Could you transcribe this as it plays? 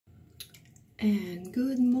And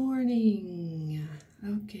good morning.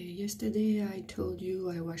 Okay, yesterday I told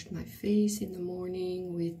you I washed my face in the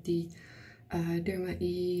morning with the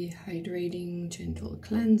Dermae Hydrating Gentle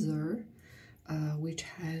Cleanser, which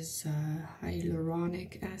has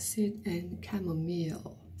hyaluronic acid and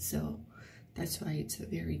chamomile. So that's why it's a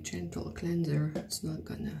very gentle cleanser. It's not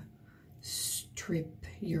gonna strip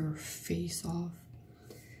your face off.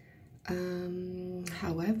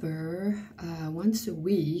 However, once a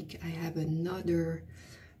week I have another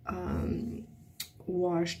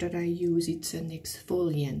wash that I use. It's an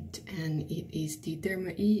exfoliant, and it is the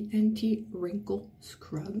Dermae Anti-Wrinkle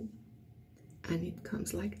Scrub, and it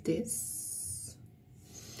comes like this,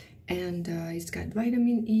 and it's got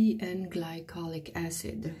vitamin E and glycolic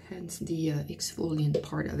acid, hence the exfoliant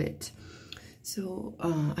part of it. So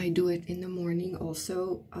I do it in the morning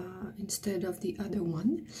also instead of the other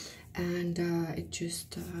one, and it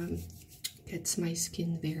just gets my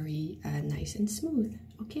skin very nice and smooth.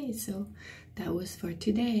 Okay, so that was for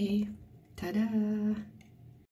today. Ta-da!